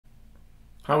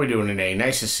How we doing today?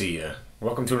 Nice to see you.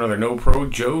 Welcome to another No Pro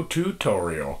Joe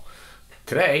tutorial.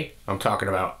 Today I'm talking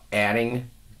about adding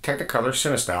Technicolor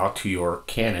Cinestyle to your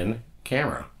Canon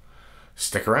camera.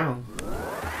 Stick around.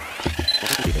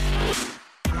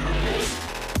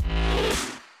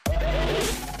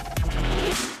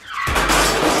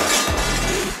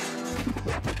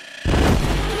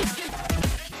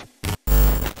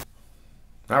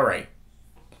 Alright.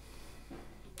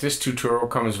 This tutorial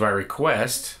comes by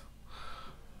request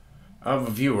of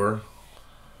a viewer,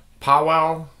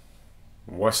 Powell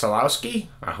Wasilowski.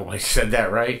 I hope I said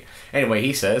that right. Anyway,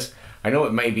 he says, I know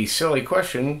it may be a silly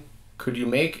question. Could you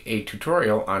make a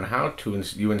tutorial on how to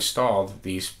you installed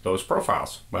those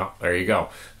profiles? Well, there you go.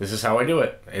 This is how I do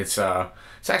it. It's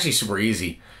actually super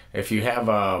easy. If you have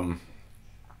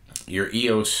your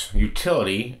EOS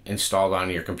utility installed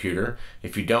on your computer,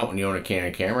 if you don't and you own a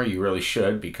Canon camera, you really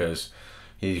should, because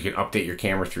you can update your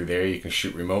camera through there. You can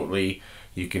shoot remotely.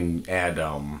 You can add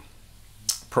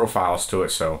profiles to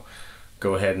it. So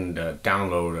go ahead and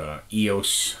download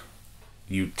EOS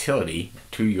utility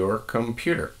to your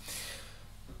computer.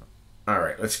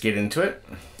 Alright, let's get into it.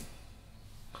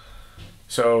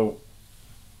 So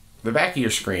the back of your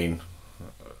screen,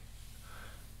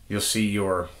 you'll see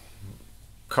your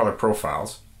color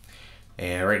profiles.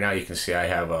 And right now you can see I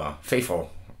have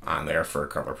Faithful on there for a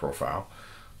color profile.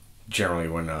 Generally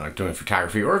when doing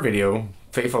photography or video,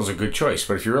 Faithful is a good choice.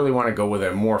 But if you really want to go with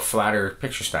a more flatter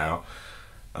picture style,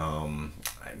 not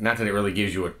that it really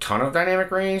gives you a ton of dynamic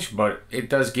range, but it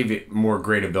does give you more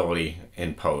gradability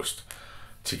in post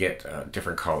to get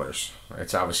different colors.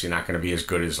 It's obviously not going to be as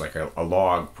good as like a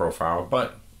log profile,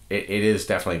 but it is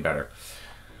definitely better.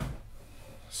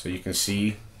 So you can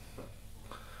see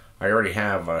I already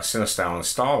have Cinestyle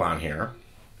installed on here.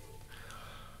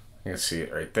 You can see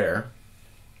it right there.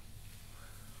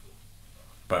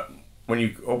 But when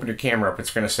you open your camera up,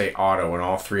 it's going to say auto in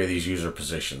all three of these user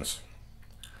positions.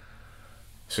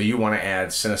 So you want to add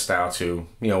Cinestyle to,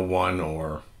 1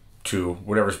 or 2,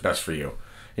 whatever's best for you.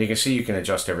 And you can see you can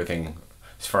adjust everything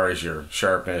as far as your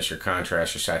sharpness, your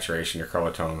contrast, your saturation, your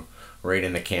color tone right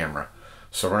in the camera.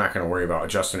 So we're not going to worry about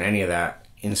adjusting any of that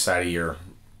inside of your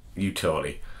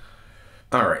utility.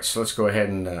 Alright, so let's go ahead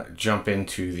and jump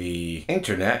into the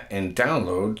internet and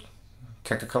download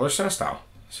Technicolor Cinestyle.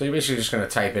 So you're basically just going to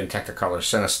type in Technicolor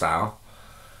Cinestyle,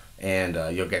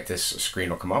 and you'll get this screen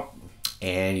will come up,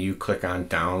 and you click on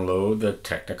download the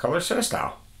Technicolor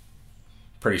Cinestyle.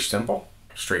 Pretty simple,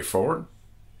 straightforward.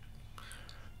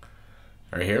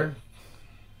 Right here,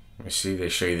 you see they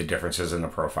show you the differences in the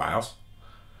profiles.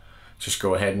 Just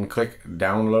go ahead and click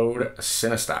download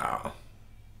Cinestyle.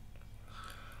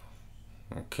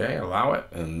 Okay, allow it,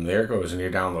 and there it goes in your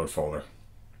download folder.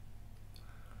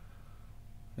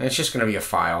 And it's just going to be a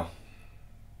file.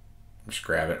 Just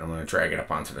grab it. I'm going to drag it up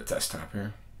onto the desktop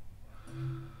here.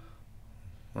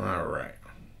 Alright.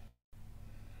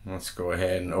 Let's go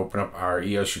ahead and open up our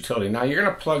EOS utility. Now you're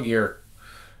going to plug your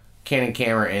Canon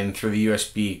camera in through the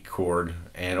USB cord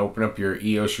and open up your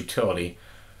EOS utility.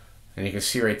 And you can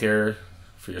see right there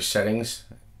for your settings.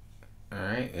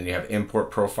 Alright, and you have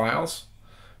import profiles.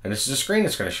 And this is a screen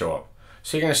that's going to show up.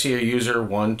 So you're going to see your user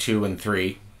 1, 2, and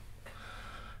 3.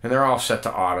 And they're all set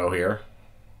to auto here.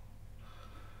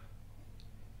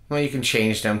 Well, you can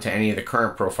change them to any of the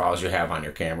current profiles you have on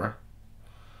your camera.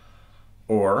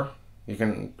 Or you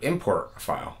can import a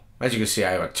file. As you can see,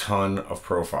 I have a ton of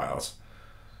profiles.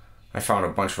 I found a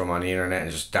bunch of them on the internet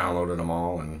and just downloaded them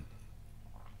all. And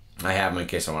I have them in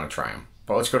case I want to try them.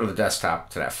 But let's go to the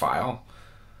desktop to that file.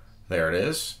 There it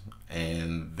is.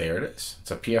 And there it is.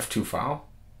 It's a PF2 file.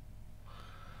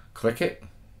 Click it.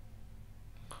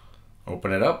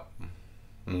 Open it up,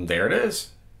 and there it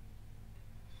is.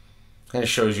 And it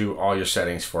shows you all your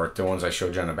settings for it, the ones I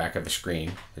showed you on the back of the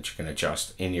screen that you can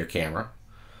adjust in your camera.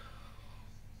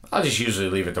 I'll just usually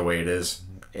leave it the way it is.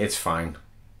 It's fine.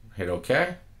 Hit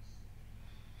OK.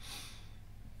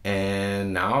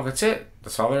 And now that's it.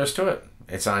 That's all there is to it.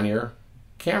 It's on your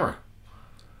camera.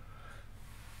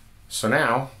 So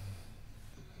now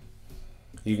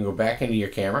you can go back into your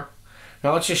camera.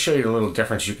 Now let's just show you a little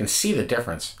difference. You can see the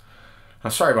difference. I'm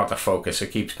sorry about the focus.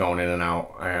 It keeps going in and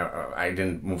out. I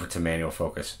didn't move it to manual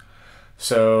focus.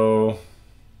 So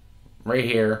right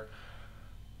here,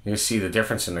 you see the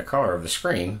difference in the color of the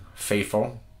screen.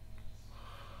 Faithful.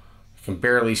 You can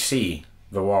barely see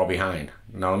the wall behind.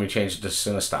 Now let me change it to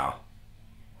Cinestyle.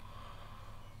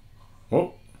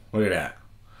 Whoop, look at that.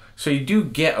 So you do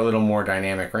get a little more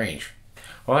dynamic range.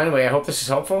 Well, anyway, I hope this is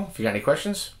helpful. If you got any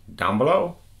questions, down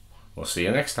below. We'll see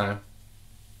you next time.